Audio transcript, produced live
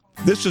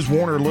This is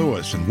Warner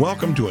Lewis, and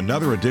welcome to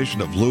another edition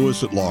of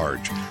Lewis at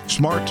Large,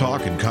 smart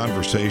talk and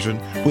conversation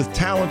with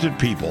talented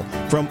people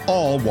from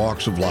all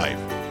walks of life.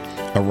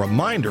 A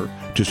reminder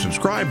to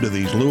subscribe to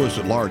these Lewis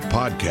at Large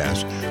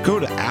podcasts, go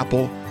to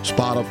Apple,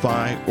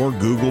 Spotify, or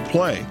Google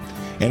Play.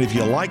 And if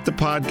you like the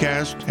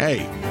podcast,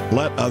 hey,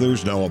 let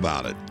others know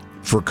about it.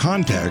 For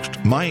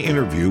context, my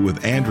interview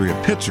with Andrea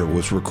Pitzer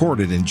was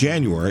recorded in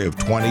January of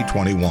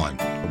 2021.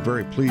 I'm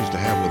very pleased to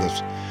have with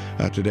us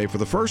today for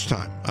the first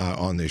time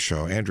on this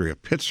show, Andrea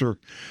Pitzer.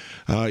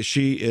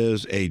 She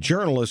is a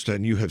journalist,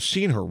 and you have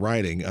seen her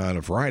writing on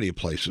a variety of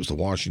places: The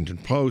Washington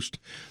Post,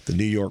 The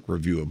New York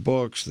Review of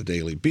Books, The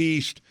Daily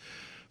Beast,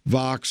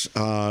 Vox,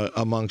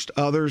 amongst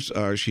others.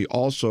 She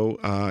also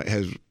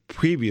has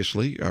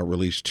previously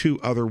released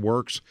two other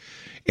works,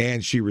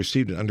 and she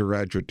received an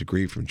undergraduate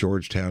degree from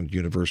Georgetown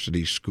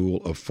University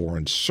School of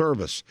Foreign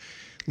Service.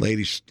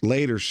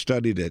 Later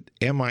studied at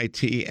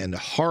MIT and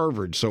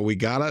Harvard, so we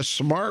got a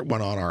smart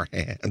one on our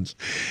hands.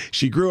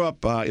 She grew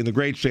up in the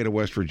great state of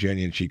West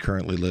Virginia, and she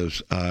currently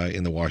lives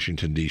in the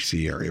Washington,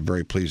 D.C. area.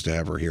 Very pleased to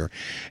have her here.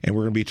 And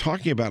we're going to be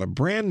talking about a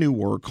brand new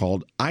work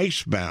called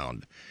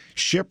Icebound,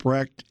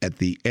 Shipwrecked at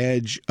the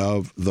Edge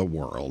of the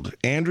World.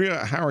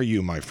 Andrea, how are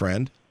you, my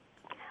friend?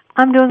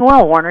 I'm doing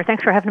well, Warner.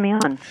 Thanks for having me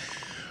on.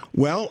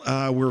 Well,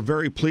 we're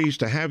very pleased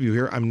to have you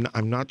here.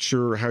 I'm not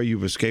sure how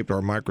you've escaped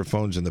our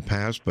microphones in the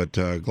past, but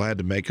glad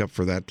to make up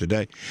for that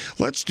today.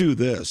 Let's do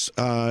this.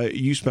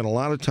 You spent a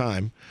lot of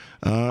time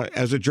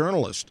as a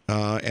journalist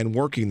and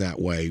working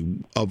that way.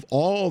 Of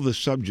all the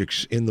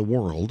subjects in the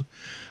world,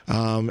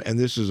 and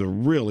this is a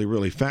really,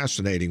 really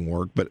fascinating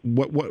work, but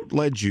what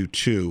led you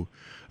to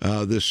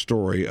this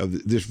story,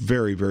 of this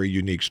very, very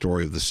unique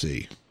story of the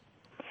sea?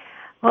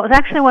 Well, it was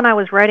actually when I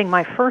was writing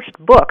my first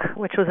book,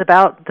 which was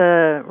about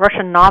the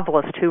Russian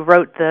novelist who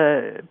wrote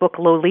the book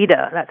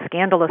Lolita, that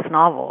scandalous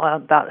novel,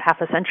 about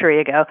half a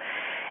century ago.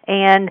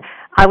 And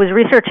I was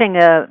researching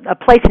a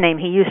place name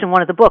he used in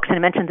one of the books, and it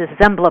mentioned this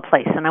Zembla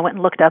place. And I went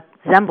and looked up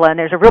Zembla, and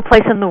there's a real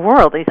place in the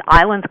world, these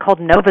islands called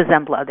Nova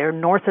Zembla. They're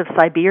north of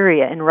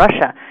Siberia in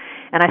Russia.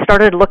 And I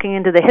started looking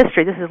into the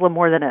history. This is a little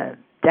more than a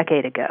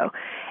decade ago.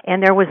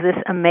 And there was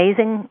this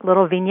amazing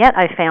little vignette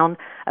I found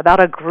about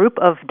a group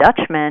of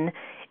Dutchmen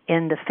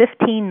in the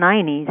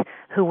 1590s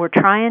who were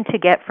trying to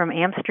get from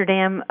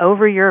Amsterdam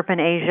over Europe and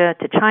Asia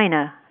to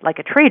China, like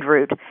a trade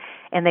route,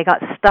 and they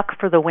got stuck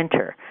for the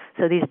winter.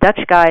 So these Dutch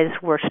guys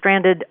were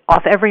stranded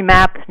off every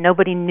map.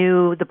 Nobody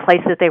knew the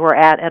place that they were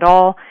at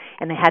all,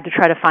 and they had to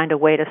try to find a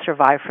way to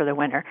survive for the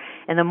winter.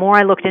 And the more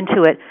I looked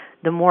into it,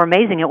 the more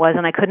amazing it was,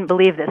 and I couldn't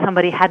believe that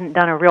somebody hadn't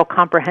done a real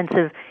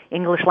comprehensive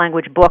English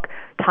language book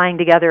tying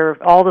together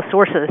all the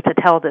sources to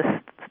tell this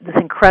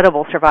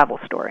incredible survival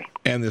story.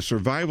 And the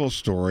survival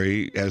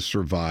story has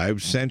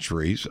survived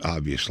centuries,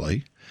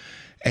 obviously.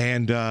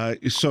 And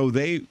so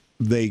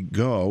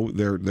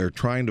they're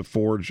trying to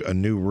forge a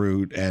new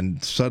route,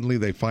 and suddenly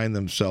they find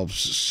themselves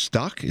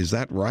stuck. Is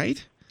that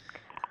right?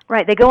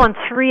 Right. They go on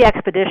 3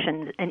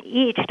 expeditions, and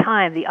each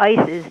time the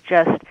ice is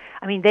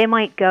they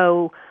might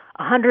go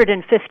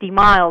 150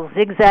 miles,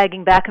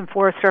 zigzagging back and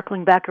forth,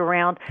 circling back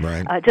around,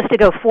 right, just to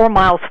go 4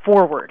 miles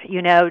forward,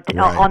 right,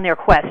 on their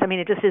quest. I mean,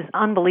 it just is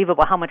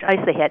unbelievable how much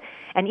ice they hit.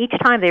 And each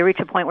time they reach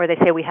a point where they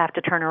say, we have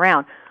to turn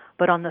around.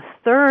 But on the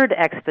 3rd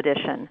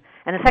expedition,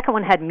 and the second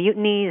one had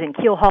mutinies and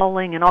keel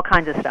hauling and all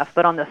kinds of stuff,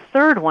 but on the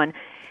 3rd one,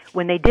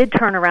 when they did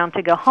turn around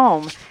to go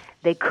home,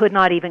 they could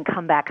not even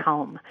come back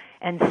home.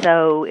 And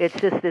so it's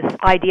just this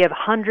idea of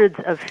hundreds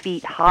of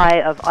feet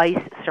high of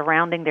ice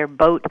surrounding their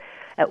boat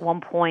at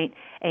one point,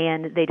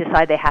 and they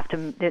decide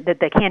that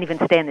they can't even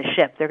stay in the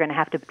ship. They're going to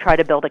have to try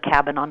to build a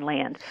cabin on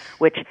land,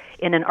 which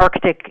in an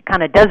Arctic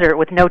kind of desert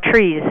with no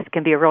trees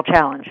can be a real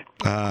challenge.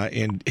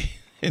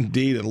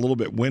 Indeed, and a little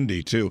bit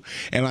windy, too.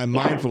 And I'm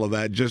mindful of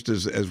that just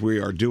as we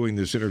are doing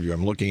this interview.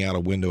 I'm looking out a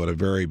window at a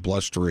very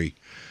blustery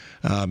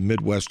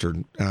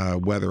Midwestern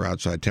weather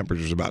outside.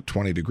 Temperature's about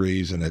 20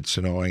 degrees, and it's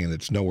snowing, and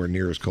it's nowhere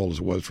near as cold as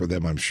it was for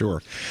them, I'm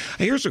sure.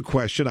 Here's a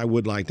question I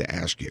would like to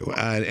ask you,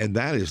 and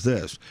that is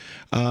this.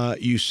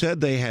 You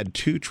said they had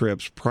 2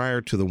 trips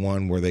prior to the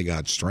one where they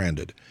got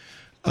stranded.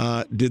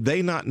 Did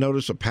they not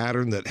notice a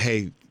pattern that,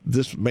 hey,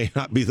 this may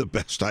not be the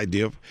best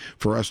idea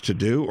for us to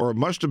do? Or it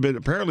must have been,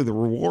 apparently the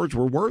rewards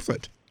were worth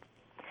it.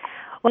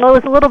 Well, it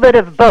was a little bit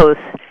of both.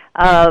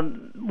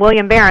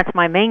 William Barents,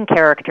 my main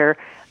character,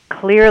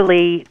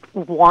 clearly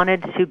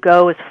wanted to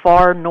go as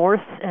far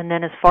north and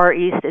then as far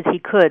east as he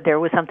could.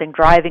 There was something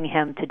driving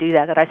him to do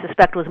that I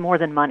suspect was more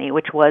than money,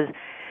 which was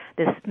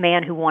this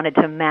man who wanted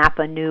to map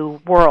a new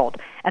world.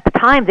 At the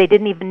time, they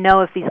didn't even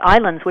know if these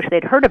islands, which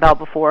they'd heard about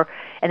before,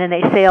 and then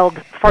they sailed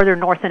farther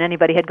north than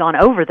anybody had gone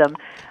over them,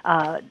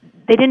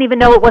 they didn't even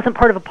know it wasn't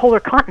part of a polar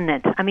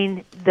continent. I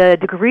mean, the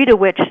degree to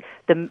which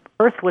the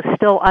Earth was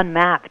still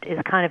unmapped is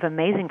kind of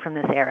amazing from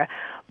this era.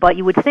 But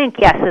you would think,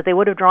 yes, that they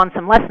would have drawn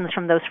some lessons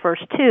from those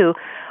first 2,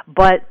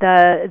 but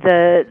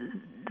the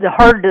the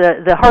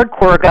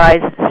hardcore guys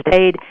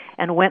stayed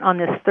and went on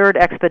this third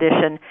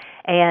expedition,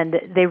 and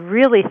they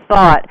really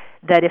thought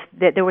that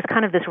that there was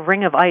kind of this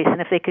ring of ice,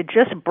 and if they could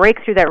just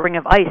break through that ring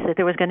of ice, that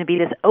there was going to be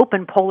this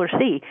open polar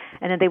sea,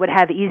 and then they would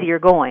have easier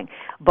going.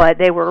 But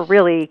they were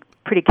really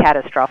pretty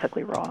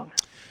catastrophically wrong.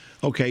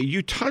 Okay,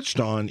 you touched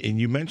on and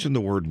you mentioned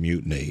the word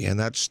mutiny, and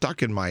that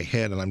stuck in my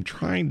head, and I'm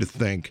trying to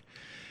think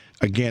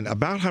again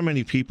about how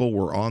many people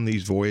were on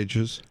these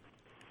voyages.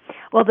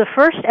 Well, the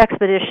first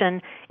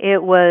expedition,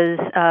 it was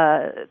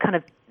kind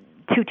of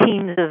two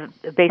teams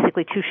of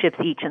basically two ships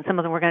each, and some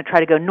of them were going to try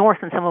to go north,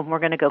 and some of them were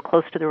going to go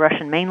close to the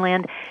Russian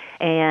mainland,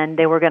 and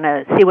they were going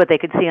to see what they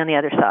could see on the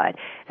other side.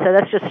 So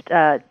that's just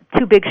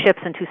two big ships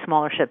and two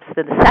smaller ships.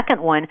 Then the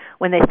second one,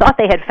 when they thought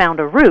they had found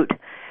a route,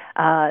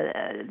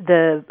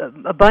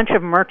 a bunch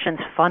of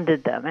merchants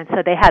funded them, and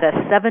so they had a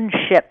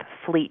 7-ship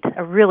fleet,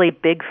 a really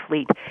big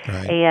fleet,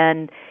 right.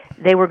 And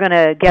they were going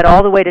to get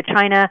all the way to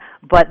China,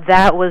 but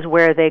that was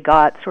where they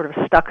got sort of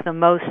stuck the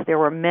most. There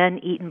were men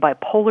eaten by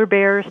polar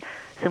bears.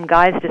 Some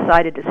guys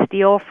decided to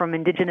steal from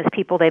indigenous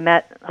people they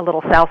met a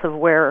little south of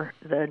where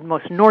the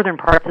most northern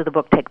parts of the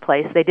book take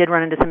place. They did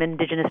run into some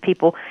indigenous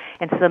people,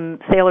 and some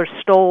sailors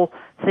stole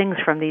things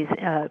from these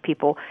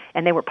people,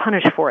 and they were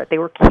punished for it. They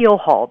were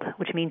keel-hauled,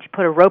 which means you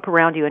put a rope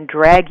around you and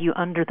drag you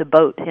under the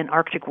boat in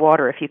Arctic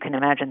water, if you can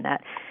imagine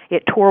that.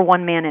 It tore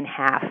one man in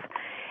half.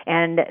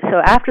 And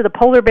so after the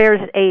polar bears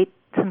ate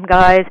some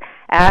guys,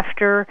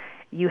 after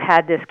you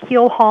had this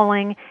keel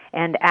hauling,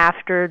 and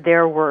after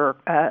there were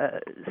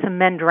some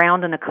men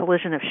drowned in a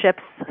collision of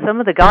ships,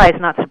 some of the guys,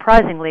 not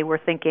surprisingly, were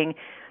thinking,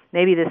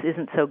 maybe this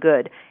isn't so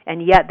good.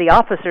 And yet the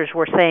officers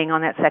were saying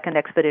on that second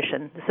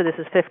expedition, so this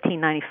is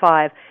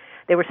 1595,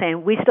 they were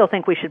saying, we still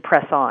think we should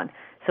press on.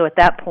 So at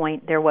that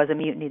point, there was a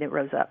mutiny that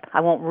rose up. I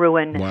won't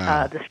ruin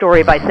the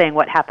story by saying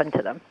what happened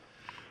to them.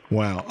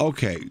 Wow.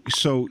 Okay.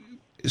 So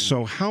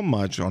how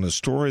much on a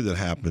story that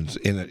happens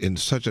in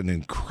such an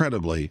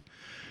incredibly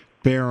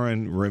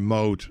barren,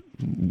 remote,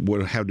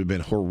 would have to have been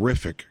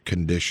horrific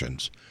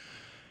conditions,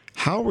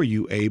 how were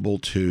you able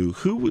to,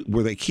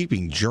 were they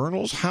keeping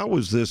journals? How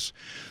was this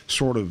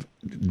sort of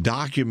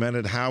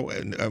documented? How,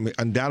 I mean,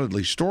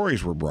 undoubtedly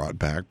stories were brought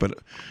back, but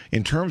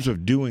in terms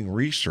of doing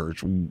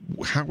research,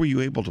 how were you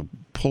able to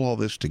pull all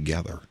this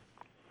together?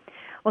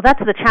 Well,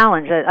 that's the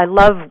challenge. I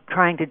love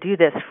trying to do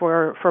this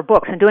for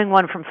books, and doing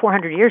one from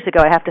 400 years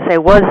ago, I have to say,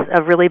 was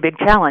a really big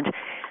challenge.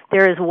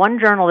 There is one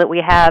journal that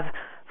we have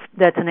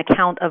that's an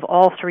account of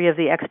all three of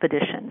the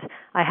expeditions.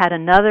 I had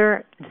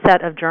another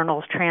set of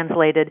journals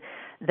translated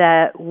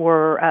that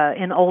were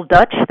in Old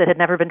Dutch that had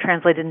never been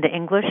translated into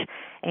English,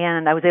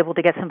 and I was able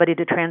to get somebody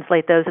to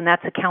translate those, and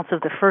that's accounts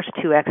of the first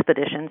two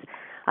expeditions.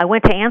 I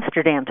went to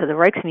Amsterdam, to the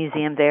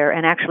Rijksmuseum there,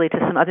 and actually to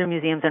some other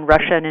museums in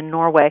Russia and in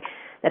Norway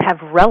that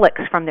have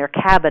relics from their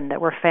cabin that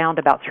were found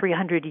about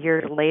 300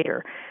 years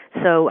later.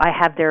 So I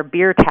have their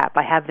beer tap,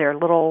 I have their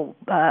little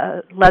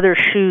leather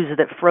shoes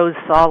that froze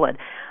solid.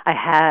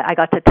 I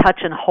got to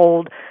touch and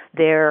hold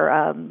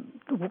their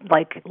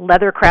like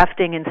leather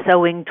crafting and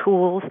sewing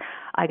tools.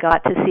 I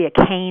got to see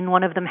a cane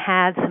one of them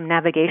had, some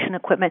navigation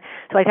equipment.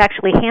 So I'd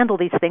actually handle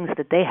these things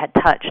that they had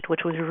touched,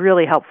 which was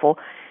really helpful.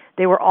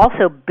 They were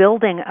also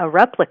building a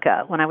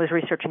replica when I was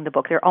researching the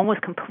book. They're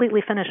almost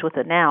completely finished with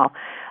it now,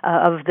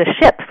 of the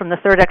ship from the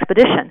third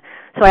expedition.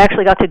 So I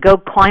actually got to go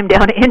climb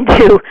down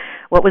into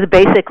what was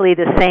basically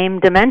the same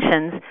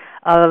dimensions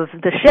of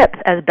the ship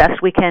as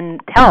best we can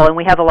tell, and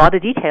we have a lot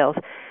of details.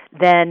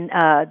 Then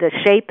the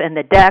shape and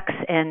the decks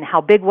and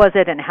how big was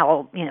it and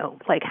how,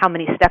 like how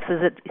many steps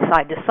is it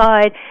side to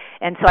side.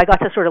 And so I got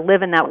to sort of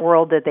live in that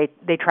world that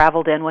they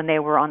traveled in when they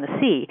were on the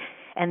sea.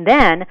 And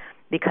then,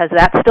 because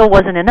that still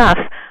wasn't enough,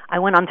 I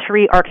went on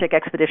 3 Arctic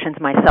expeditions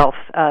myself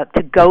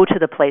to go to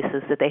the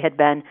places that they had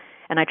been,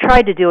 and I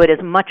tried to do it as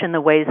much in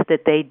the ways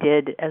that they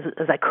did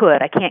as I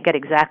could. I can't get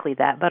exactly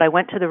that, but I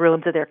went to the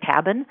ruins of their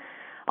cabin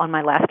on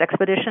my last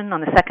expedition.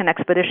 On the second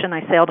expedition,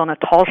 I sailed on a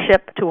tall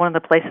ship to one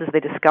of the places they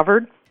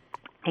discovered,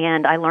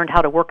 and I learned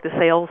how to work the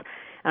sails,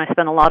 and I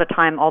spent a lot of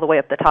time all the way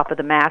up the top of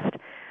the mast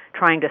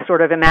trying to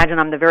sort of imagine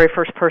I'm the very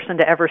first person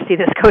to ever see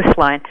this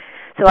coastline.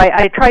 So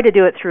I tried to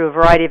do it through a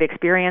variety of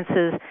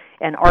experiences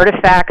and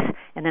artifacts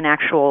and then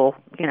actual,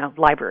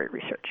 library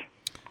research.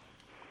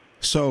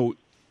 So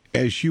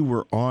as you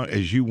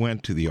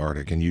went to the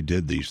Arctic and you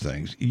did these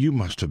things, you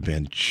must have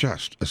been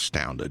just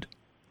astounded.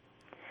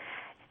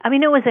 I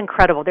mean, it was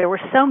incredible. There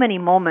were so many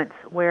moments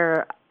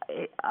where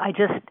I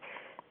just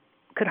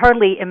could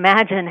hardly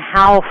imagine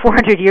how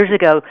 400 years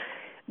ago.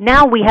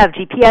 Now we have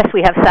GPS,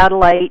 we have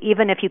satellite,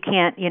 even if you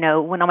can't,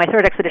 when on my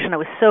third expedition I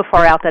was so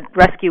far out that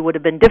rescue would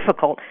have been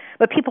difficult,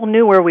 but people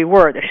knew where we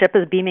were. The ship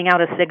is beaming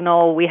out a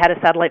signal, we had a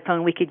satellite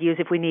phone we could use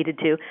if we needed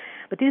to,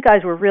 but these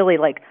guys were really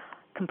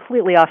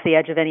completely off the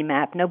edge of any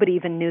map. Nobody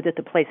even knew that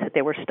the place that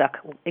they were stuck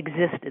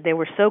existed. They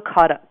were so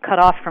cut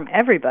off from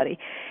everybody.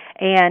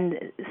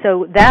 And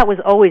so that was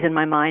always in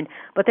my mind,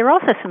 but there are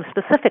also some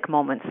specific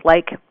moments,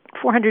 like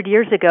 400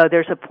 years ago,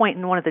 there's a point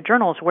in one of the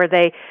journals where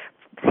they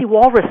see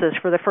walruses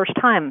for the first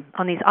time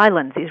on these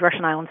islands, these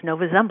Russian islands,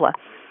 Nova Zembla.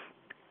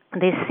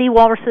 They see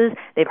walruses,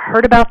 they've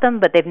heard about them,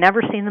 but they've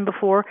never seen them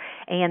before,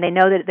 and they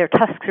know that their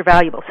tusks are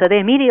valuable. So they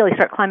immediately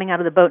start climbing out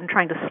of the boat and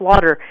trying to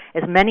slaughter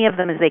as many of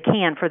them as they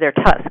can for their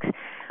tusks.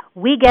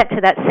 We get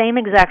to that same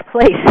exact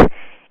place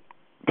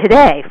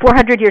today,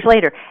 400 years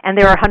later, and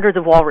there are hundreds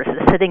of walruses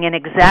sitting in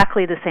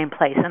exactly the same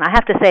place. And I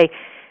have to say,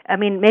 I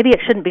mean, maybe it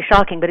shouldn't be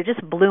shocking, but it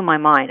just blew my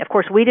mind. Of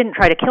course, we didn't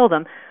try to kill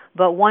them,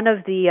 but one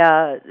of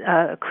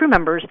the crew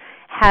members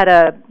had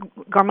a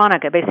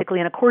garmonica,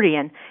 basically an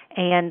accordion,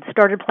 and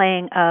started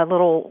playing a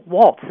little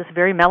waltz, this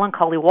very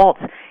melancholy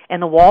waltz.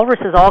 And the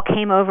walruses all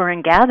came over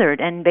and gathered,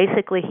 and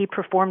basically he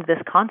performed this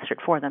concert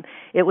for them.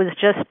 It was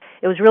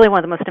really one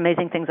of the most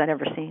amazing things I'd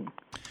ever seen.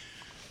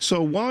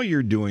 So while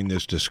you're doing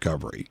this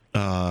discovery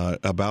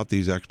about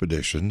these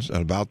expeditions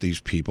and about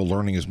these people,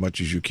 learning as much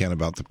as you can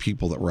about the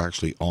people that were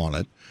actually on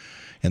it,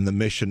 and the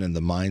mission and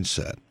the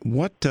mindset.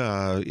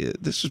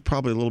 This is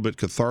probably a little bit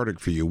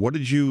cathartic for you. What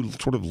did you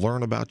sort of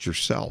learn about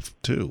yourself,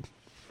 too?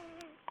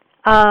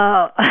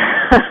 Well,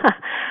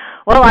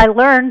 I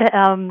learned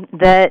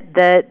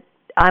that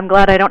I'm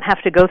glad I don't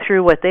have to go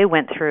through what they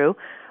went through,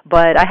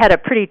 but I had a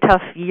pretty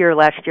tough year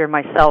last year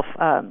myself.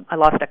 I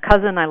lost a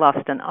cousin, I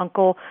lost an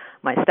uncle,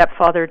 my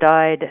stepfather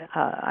died,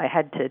 I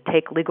had to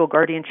take legal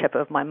guardianship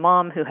of my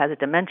mom who has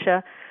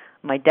dementia.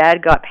 My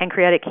dad got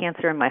pancreatic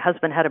cancer, and my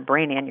husband had a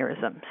brain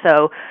aneurysm.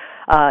 So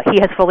he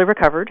has fully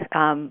recovered.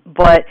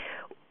 But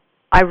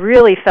I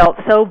really felt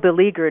so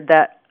beleaguered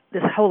that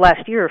this whole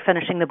last year,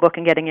 finishing the book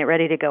and getting it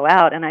ready to go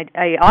out, and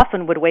I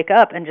often would wake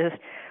up and just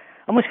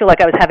almost feel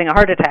like I was having a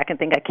heart attack and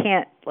think, I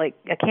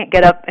can't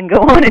get up and go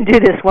on and do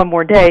this one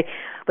more day.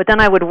 But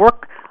then I would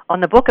work on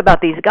the book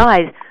about these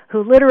guys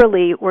who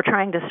literally were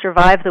trying to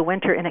survive the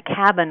winter in a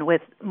cabin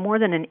with more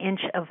than an inch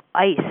of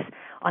ice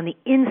on the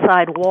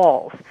inside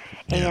walls,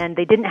 and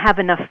they didn't have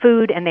enough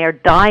food, and they are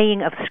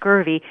dying of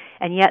scurvy,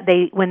 and yet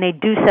when they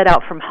do set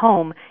out from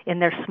home in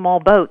their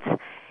small boats,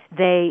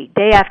 they,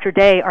 day after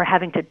day, are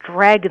having to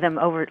drag them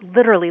over,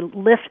 literally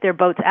lift their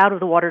boats out of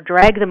the water,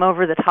 drag them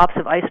over the tops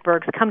of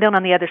icebergs, come down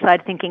on the other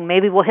side thinking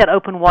maybe we'll hit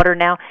open water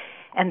now,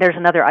 and there's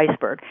another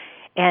iceberg.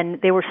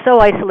 And they were so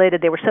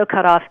isolated, they were so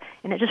cut off,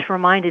 and it just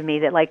reminded me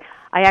that,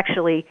 I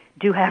actually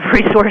do have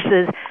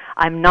resources.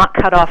 I'm not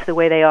cut off the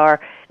way they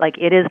are.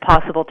 It is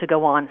possible to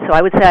go on. So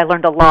I would say I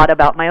learned a lot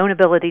about my own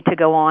ability to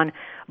go on,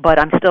 but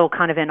I'm still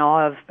kind of in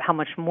awe of how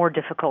much more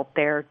difficult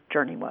their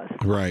journey was.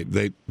 Right.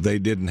 They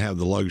didn't have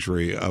the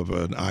luxury of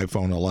an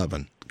iPhone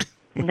 11.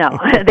 No,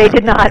 they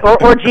did not,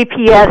 or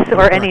GPS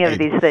or any of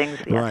these things.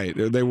 Yeah. Right.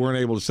 They weren't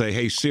able to say,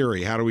 hey,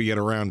 Siri, how do we get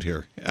around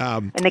here?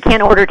 And they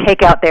can't order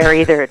takeout there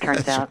either, it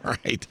turns out.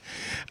 Right.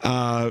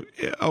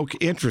 Okay,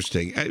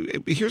 interesting.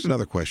 Here's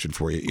another question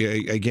for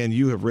you. Again,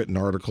 you have written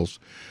articles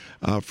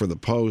for the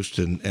Post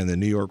and the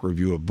New York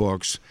Review of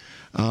Books.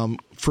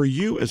 For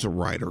you as a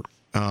writer,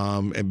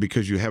 and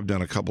because you have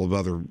done a couple of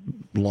other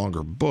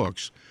longer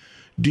books,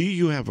 do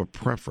you have a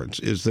preference?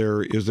 Is there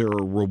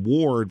a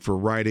reward for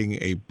writing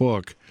a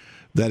book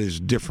that is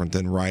different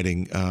than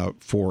writing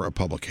for a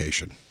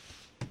publication?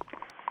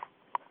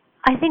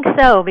 I think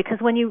so, because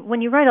when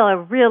you write a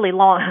really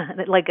long,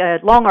 a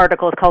long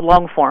article is called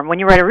long form. When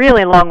you write a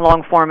really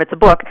long form, it's a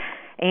book.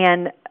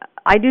 And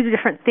I do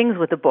different things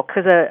with the book,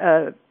 because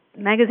a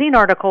magazine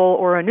article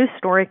or a news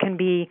story can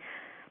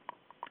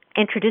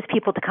introduce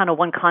people to kind of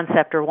one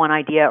concept or one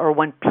idea or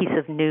one piece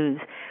of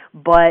news.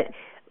 But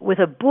with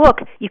a book,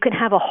 you can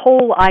have a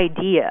whole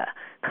idea.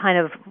 Kind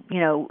of,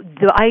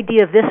 the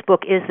idea of this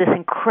book is this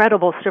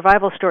incredible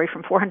survival story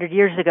from 400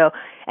 years ago,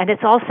 and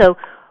it's also,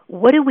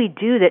 what do we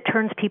do that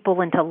turns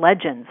people into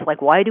legends?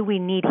 Why do we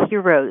need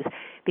heroes?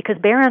 Because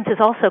Barents is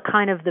also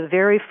kind of the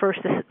very first,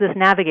 this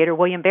navigator,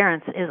 William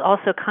Barents, is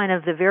also kind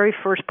of the very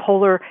first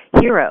polar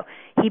hero.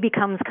 He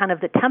becomes kind of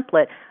the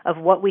template of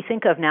what we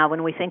think of now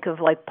when we think of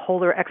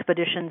polar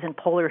expeditions and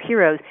polar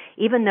heroes.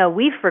 Even though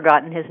we've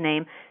forgotten his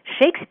name,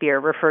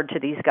 Shakespeare referred to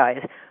these guys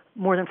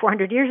more than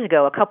 400 years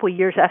ago, a couple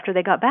years after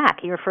they got back.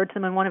 He referred to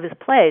them in one of his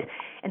plays.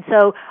 And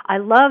so I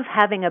love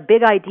having a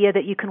big idea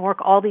that you can work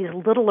all these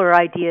littler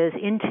ideas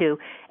into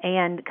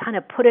and kind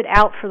of put it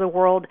out for the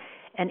world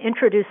and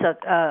introduce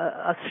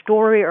a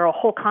story or a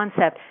whole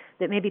concept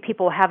that maybe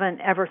people haven't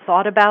ever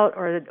thought about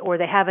or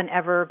they haven't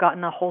ever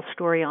gotten a whole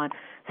story on.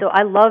 So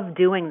I love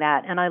doing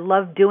that, and I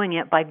love doing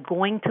it by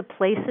going to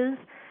places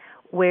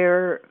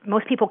where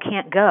most people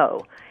can't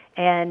go,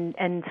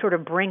 and sort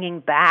of bringing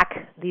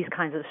back these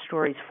kinds of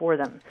stories for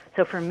them.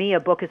 So for me, a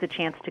book is a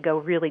chance to go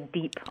really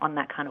deep on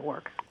that kind of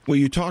work. Well,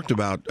 you talked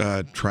about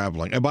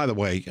traveling. And by the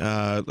way,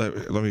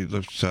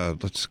 let's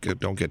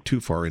don't get too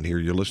far in here.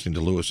 You're listening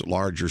to Lewis at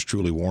Large. Yours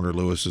truly, Warner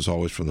Lewis, is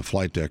always from the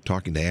flight deck,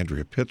 talking to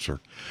Andrea Pitzer.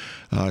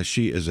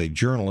 She is a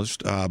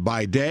journalist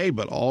by day,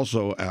 but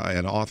also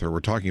an author. We're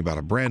talking about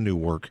a brand new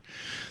work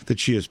that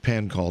she has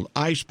penned called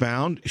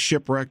Icebound: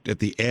 Shipwrecked at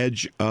the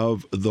Edge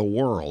of the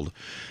World.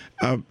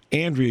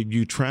 Andrea,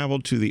 you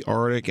traveled to the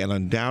Arctic, and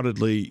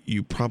undoubtedly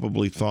you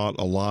probably thought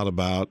a lot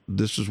about,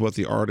 this is what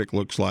the Arctic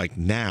looks like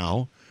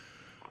now.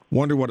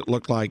 wonder what it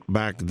looked like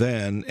back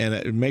then, and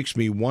it makes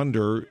me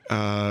wonder,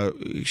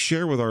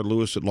 share with our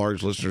Lewis at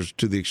Large listeners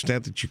to the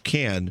extent that you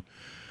can,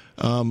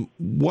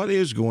 what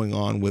is going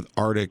on with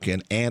Arctic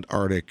and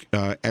Antarctic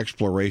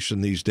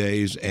exploration these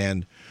days,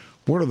 and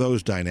what are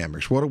those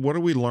dynamics? What are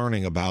we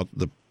learning about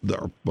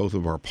both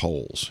of our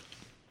poles?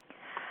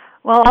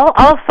 Well,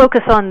 I'll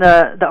focus on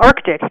the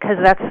Arctic because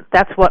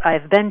that's what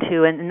I've been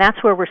to, and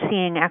that's where we're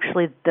seeing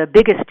actually the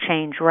biggest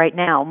change right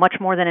now, much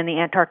more than in the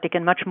Antarctic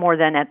and much more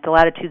than at the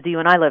latitudes you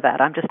and I live at.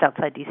 I'm just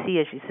outside D.C.,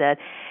 as you said,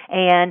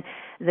 and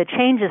the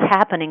changes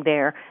happening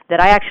there that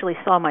I actually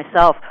saw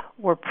myself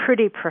were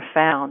pretty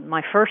profound.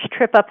 My first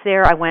trip up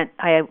there,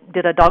 I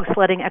did a dog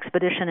sledding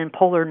expedition in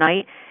polar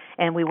night,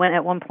 and we went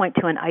at one point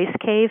to an ice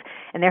cave,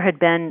 and there had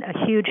been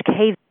a huge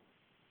cave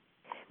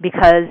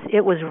because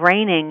it was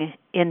raining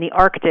in the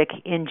Arctic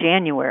in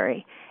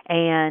January,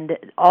 and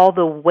all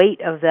the weight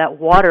of that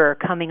water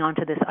coming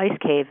onto this ice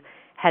cave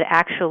had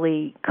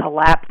actually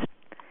collapsed.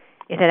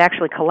 It had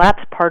actually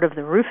collapsed part of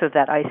the roof of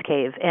that ice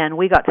cave, and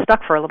we got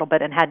stuck for a little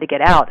bit and had to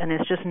get out, and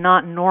it's just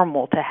not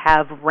normal to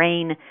have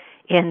rain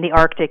in the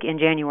Arctic in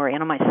January.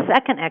 And on my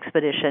second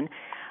expedition,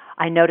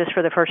 I noticed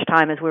for the first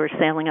time as we were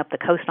sailing up the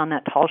coast on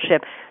that tall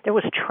ship, there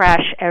was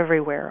trash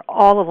everywhere,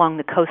 all along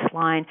the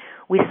coastline.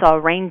 We saw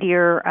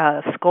reindeer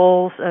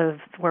skulls of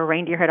where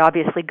reindeer had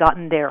obviously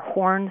gotten their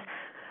horns.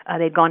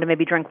 They'd gone to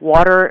maybe drink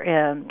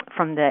water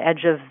from the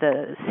edge of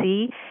the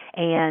sea,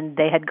 and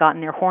they had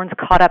gotten their horns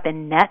caught up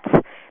in nets.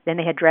 Then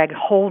they had dragged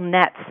whole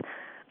nets,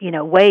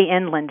 way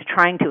inland,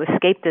 trying to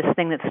escape this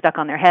thing that stuck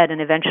on their head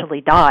and eventually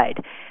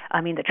died.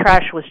 I mean, the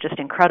trash was just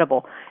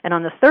incredible. And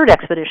on the third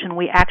expedition,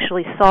 we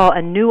actually saw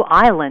a new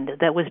island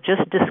that was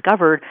just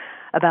discovered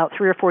about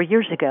 3 or 4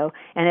 years ago,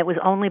 and it was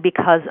only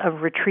because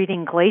of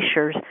retreating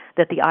glaciers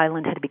that the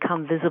island had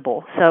become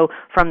visible. So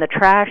from the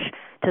trash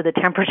to the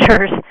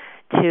temperatures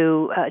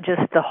to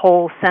just the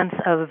whole sense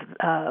of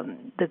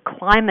the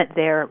climate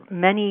there,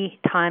 many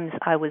times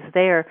I was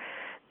there,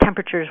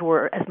 temperatures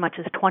were as much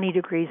as 20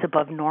 degrees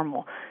above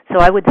normal. So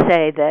I would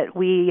say that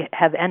we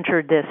have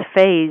entered this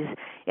phase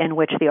in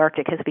which the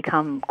Arctic has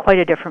become quite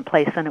a different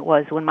place than it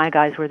was when my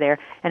guys were there.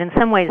 And in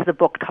some ways, the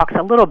book talks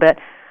a little bit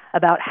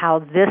about how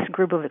this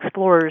group of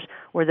explorers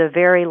were the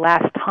very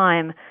last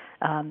time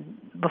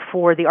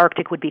before the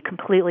Arctic would be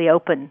completely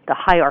open, the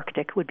high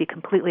Arctic would be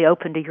completely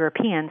open to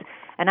Europeans.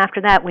 And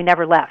after that, we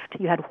never left.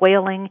 You had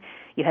whaling,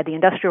 you had the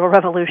Industrial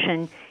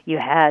Revolution, you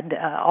had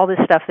all this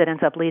stuff that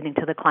ends up leading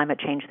to the climate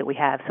change that we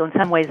have. So in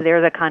some ways,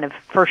 they're the kind of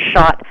first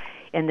shot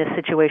in this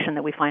situation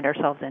that we find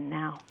ourselves in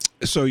now.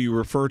 So you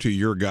refer to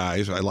your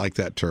guys. I like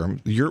that term.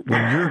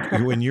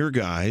 When your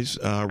guys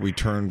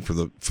return for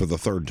the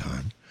third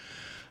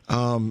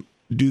time,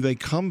 do they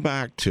come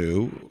back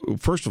to,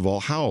 first of all,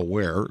 how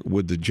aware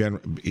would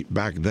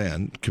back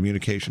then,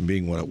 communication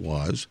being what it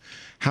was,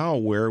 how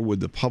aware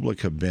would the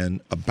public have been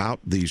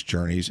about these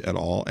journeys at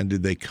all? And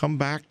did they come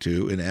back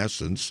to, in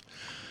essence,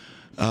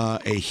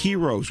 a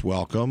hero's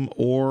welcome,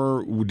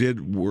 or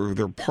were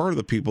there part of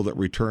the people that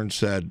returned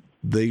said,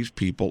 these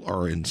people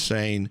are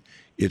insane,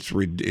 it's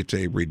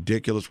a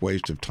ridiculous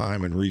waste of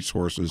time and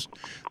resources,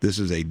 this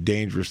is a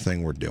dangerous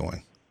thing we're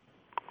doing?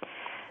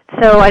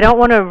 So I don't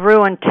want to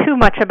ruin too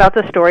much about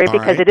the story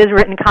because it is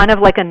written kind of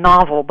like a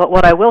novel, but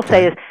what I will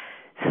say is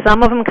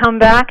some of them come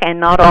back and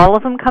not all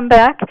of them come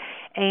back,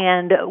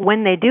 and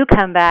when they do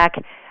come back,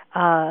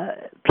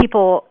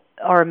 people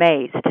are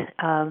amazed.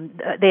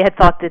 They had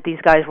thought that these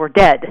guys were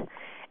dead,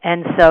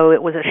 and so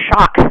it was a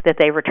shock that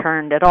they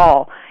returned at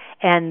all.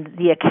 And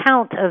the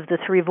account of the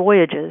 3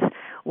 voyages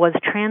was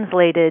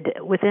translated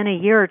within a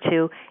year or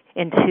two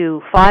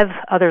into 5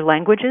 other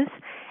languages.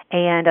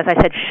 And as I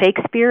said,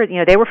 Shakespeare,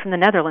 they were from the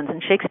Netherlands,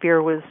 and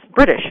Shakespeare was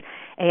British.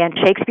 And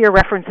Shakespeare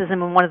references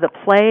them in one of the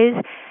plays.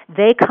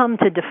 They come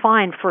to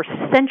define for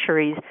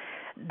centuries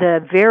the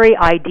very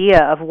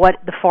idea of what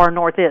the far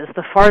north is.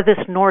 The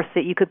farthest north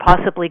that you could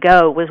possibly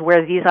go was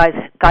where these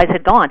guys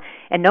had gone.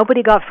 And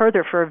nobody got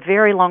further for a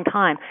very long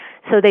time.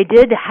 So they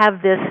did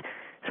have this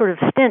sort of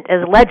stint as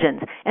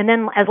legends, and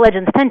then as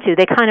legends tend to,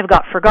 they kind of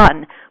got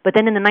forgotten. But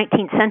then in the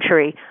 19th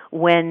century,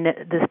 when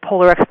this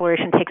polar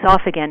exploration takes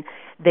off again,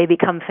 they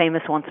become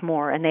famous once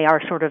more, and they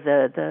are sort of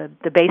the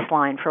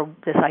baseline for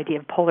this idea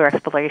of polar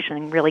exploration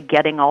and really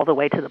getting all the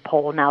way to the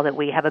pole now that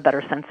we have a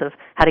better sense of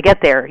how to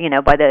get there. We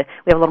have a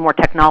little more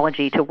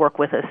technology to work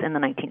with us in the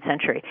 19th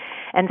century.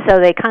 And so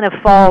they kind of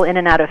fall in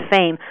and out of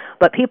fame,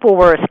 but people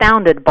were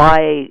astounded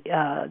by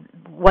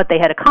what they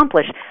had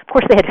accomplished. Of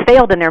course, they had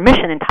failed in their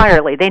mission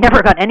entirely. They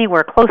never got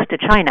anywhere close to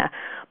China,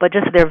 but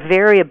just their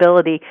very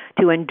ability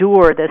to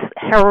endure this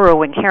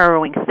harrowing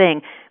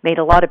thing made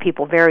a lot of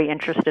people very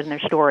interested in their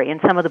story. And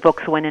some of the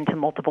books went into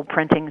multiple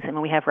printings, and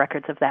we have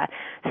records of that.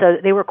 So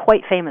they were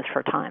quite famous for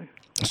a time.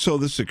 So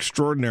this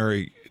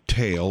extraordinary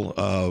tale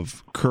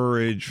of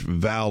courage,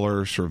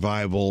 valor,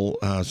 survival,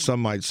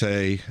 some might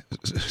say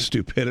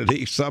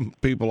stupidity. Some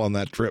people on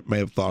that trip may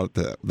have thought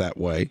that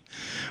way.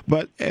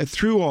 But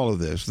through all of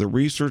this, the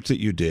research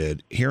that you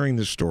did, hearing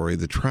the story,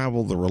 the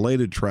travel, the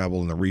related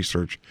travel and the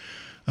research,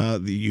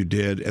 that you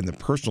did and the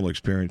personal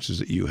experiences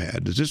that you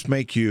had, does this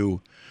make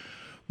you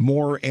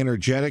more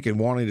energetic and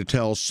wanting to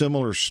tell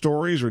similar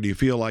stories, or do you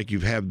feel like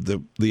you've had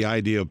the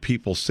idea of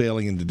people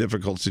sailing into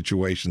difficult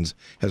situations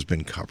has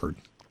been covered?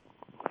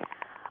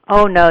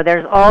 Oh, no,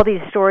 there's all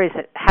these stories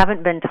that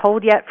haven't been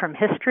told yet from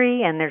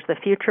history, and there's the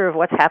future of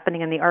what's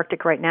happening in the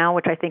Arctic right now,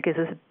 which I think is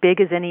as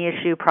big as any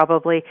issue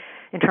probably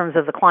in terms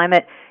of the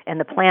climate and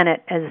the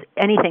planet as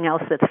anything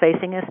else that's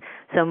facing us.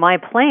 So my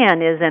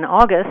plan is in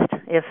August,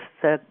 if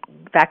the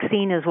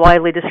vaccine is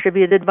widely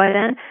distributed by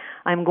then,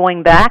 I'm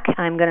going back.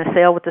 I'm going to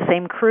sail with the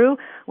same crew.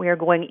 We are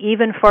going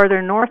even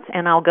farther north,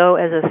 and I'll go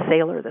as a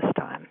sailor this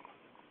time.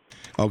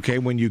 Okay,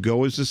 when you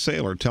go as a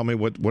sailor, tell me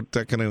what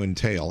that's going to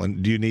entail.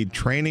 And do you need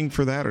training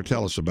for that, or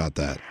tell us about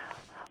that?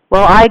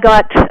 Well,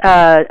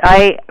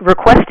 I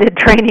requested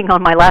training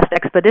on my last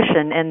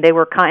expedition, and they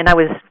were kind. I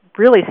was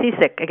really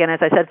seasick, again, as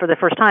I said, for the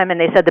first time, and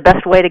they said the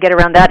best way to get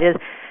around that is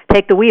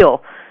take the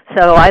wheel.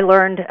 So I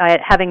learned,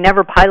 having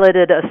never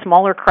piloted a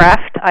smaller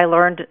craft, I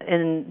learned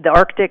in the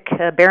Arctic,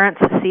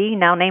 Barents Sea,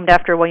 now named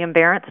after William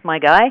Barents, my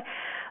guy,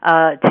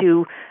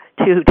 to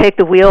take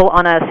the wheel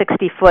on a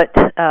 60-foot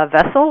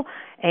vessel.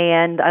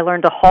 And I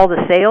learned to haul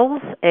the sails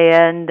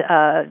and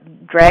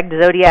dragged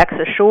Zodiacs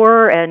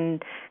ashore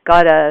and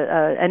got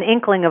an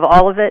inkling of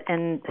all of it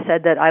and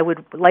said that I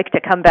would like to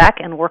come back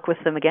and work with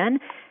them again.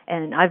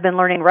 And I've been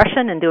learning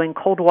Russian and doing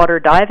cold water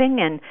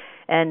diving,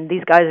 and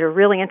these guys are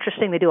really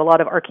interesting. They do a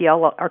lot of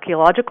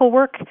archaeological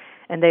work,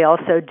 and they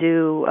also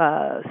do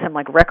some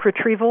like wreck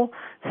retrieval.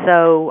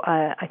 So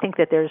I think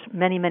that there's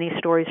many, many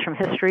stories from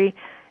history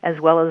as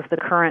well as the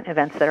current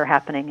events that are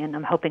happening, and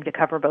I'm hoping to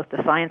cover both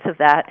the science of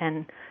that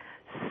and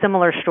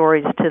similar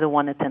stories to the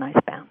one that's in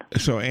Icebound.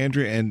 So,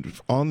 Andrea, and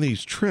on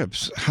these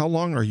trips, how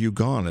long are you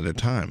gone at a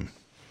time?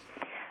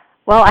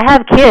 Well, I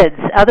have kids.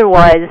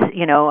 Otherwise,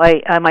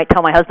 I might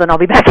tell my husband I'll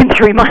be back in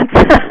 3 months.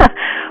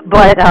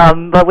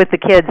 But with the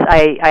kids,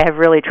 I have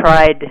really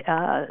tried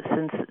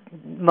since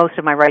most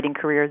of my writing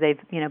career. They've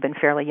been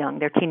fairly young.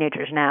 They're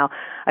teenagers now.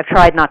 I've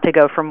tried not to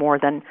go for more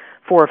than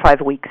 4 or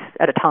 5 weeks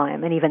at a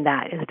time, and even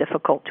that is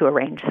difficult to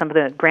arrange. Some of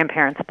the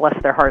grandparents, bless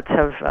their hearts,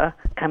 have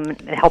come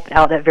and helped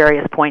out at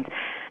various points.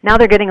 Now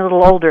they're getting a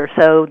little older,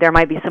 so there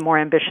might be some more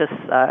ambitious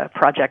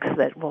projects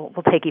that will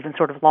take even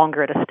sort of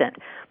longer at a stint.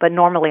 But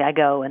normally I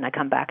go and I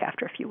come back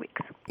after a few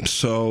weeks.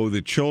 So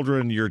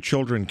your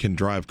children can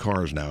drive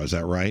cars now, is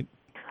that right?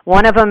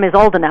 One of them is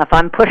old enough.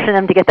 I'm pushing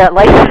them to get that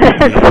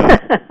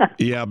license.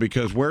 Yeah,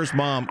 because where's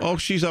Mom? Oh,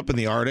 she's up in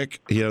the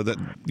Arctic. That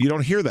you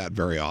don't hear that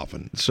very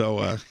often.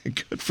 So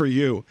good for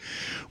you.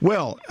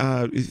 Well,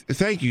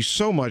 thank you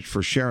so much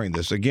for sharing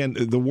this. Again,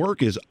 the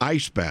work is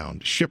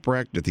Icebound,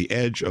 Shipwrecked at the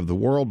Edge of the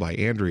World by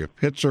Andrea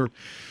Pitzer.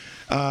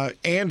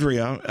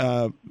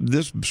 Andrea,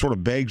 this sort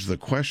of begs the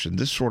question.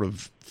 This sort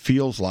of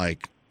feels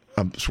like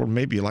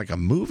maybe like a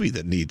movie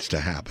that needs to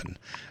happen.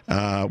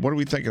 What do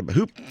we think of?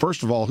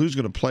 First of all, who's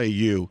going to play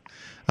you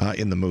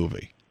in the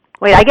movie?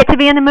 Wait, I get to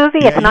be in the movie?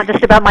 Yeah, it's not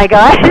just about my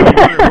guy?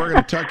 We're going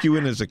to tuck you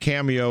in as a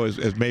cameo,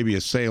 as maybe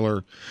a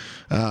sailor.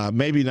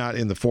 Maybe not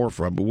in the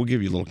forefront, but we'll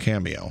give you a little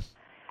cameo.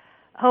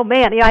 Oh,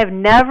 man, I've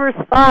never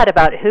thought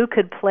about who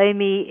could play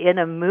me in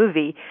a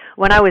movie.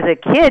 When I was a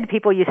kid,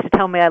 people used to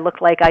tell me I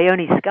looked like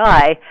Ione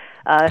Skye,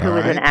 who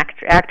was an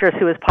actress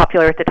who was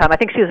popular at the time. I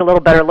think she was a little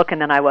better looking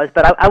than I was,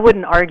 but I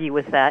wouldn't argue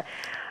with that.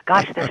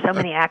 Gosh, there's so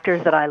many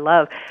actors that I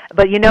love.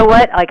 But you know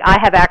what?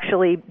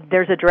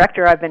 There's a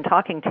director I've been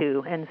talking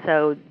to, and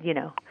so,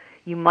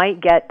 you might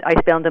get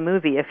Icebound the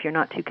movie if you're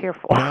not too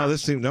careful. No,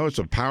 it's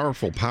a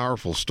powerful,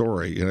 powerful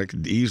story, and I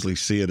could easily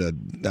see it I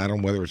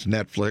don't know whether it's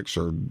Netflix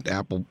or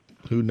Apple,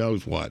 who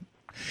knows what.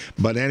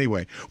 But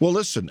anyway, well,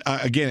 listen,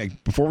 again,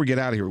 before we get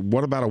out of here,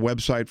 what about a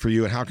website for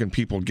you, and how can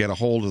people get a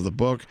hold of the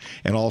book?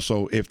 And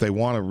also, if they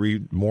want to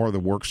read more of the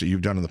works that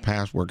you've done in the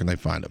past, where can they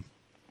find them?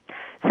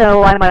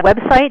 So my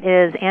website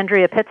is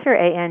Andrea Pitzer,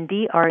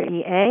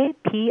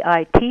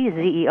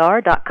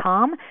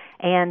 AndreaPitzer.com,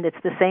 and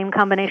it's the same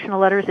combination of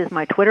letters as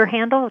my Twitter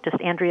handle, just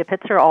Andrea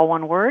Pitzer, all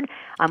one word.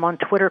 I'm on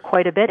Twitter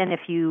quite a bit, and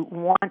if you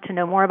want to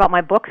know more about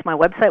my books, my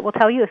website will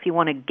tell you. If you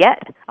want to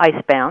get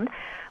Icebound,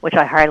 which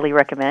I highly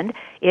recommend,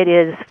 it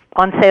is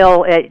on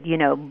sale at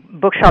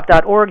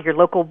bookshop.org, your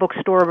local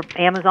bookstore,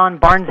 Amazon,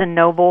 Barnes &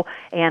 Noble,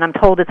 and I'm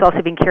told it's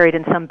also being carried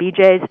in some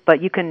BJ's,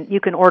 but you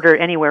can order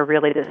it anywhere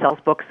really that sells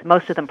books.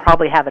 Most of them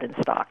probably have it in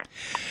stock.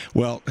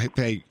 Well,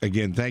 hey,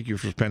 again, thank you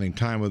for spending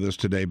time with us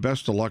today.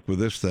 Best of luck with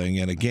this thing,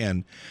 and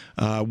again,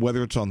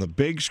 whether it's on the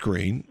big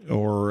screen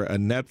or a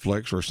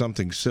Netflix or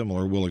something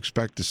similar, we'll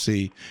expect to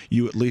see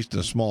you at least in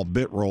a small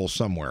bit role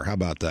somewhere. How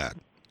about that?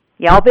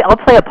 Yeah, I'll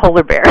play a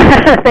polar bear.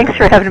 Thanks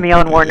for having me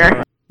on,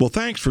 Warner. Well,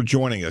 thanks for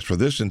joining us for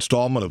this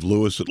installment of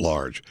Lewis at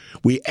Large.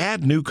 We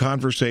add new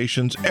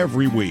conversations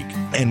every week,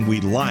 and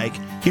we like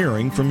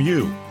hearing from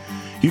you.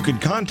 You can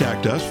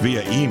contact us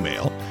via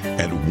email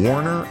at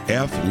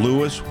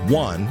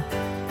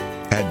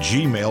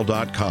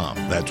warnerflewis1@gmail.com.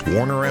 That's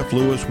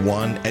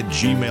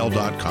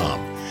warnerflewis1@gmail.com.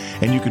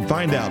 And you can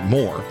find out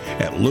more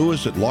at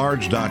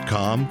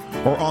lewisatlarge.com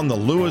or on the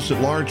Lewis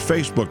at Large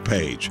Facebook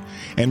page.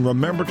 And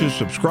remember to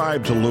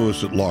subscribe to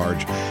Lewis at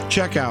Large.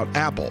 Check out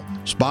Apple,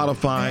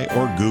 Spotify,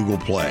 or Google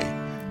Play.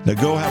 Now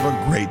go have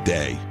a great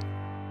day.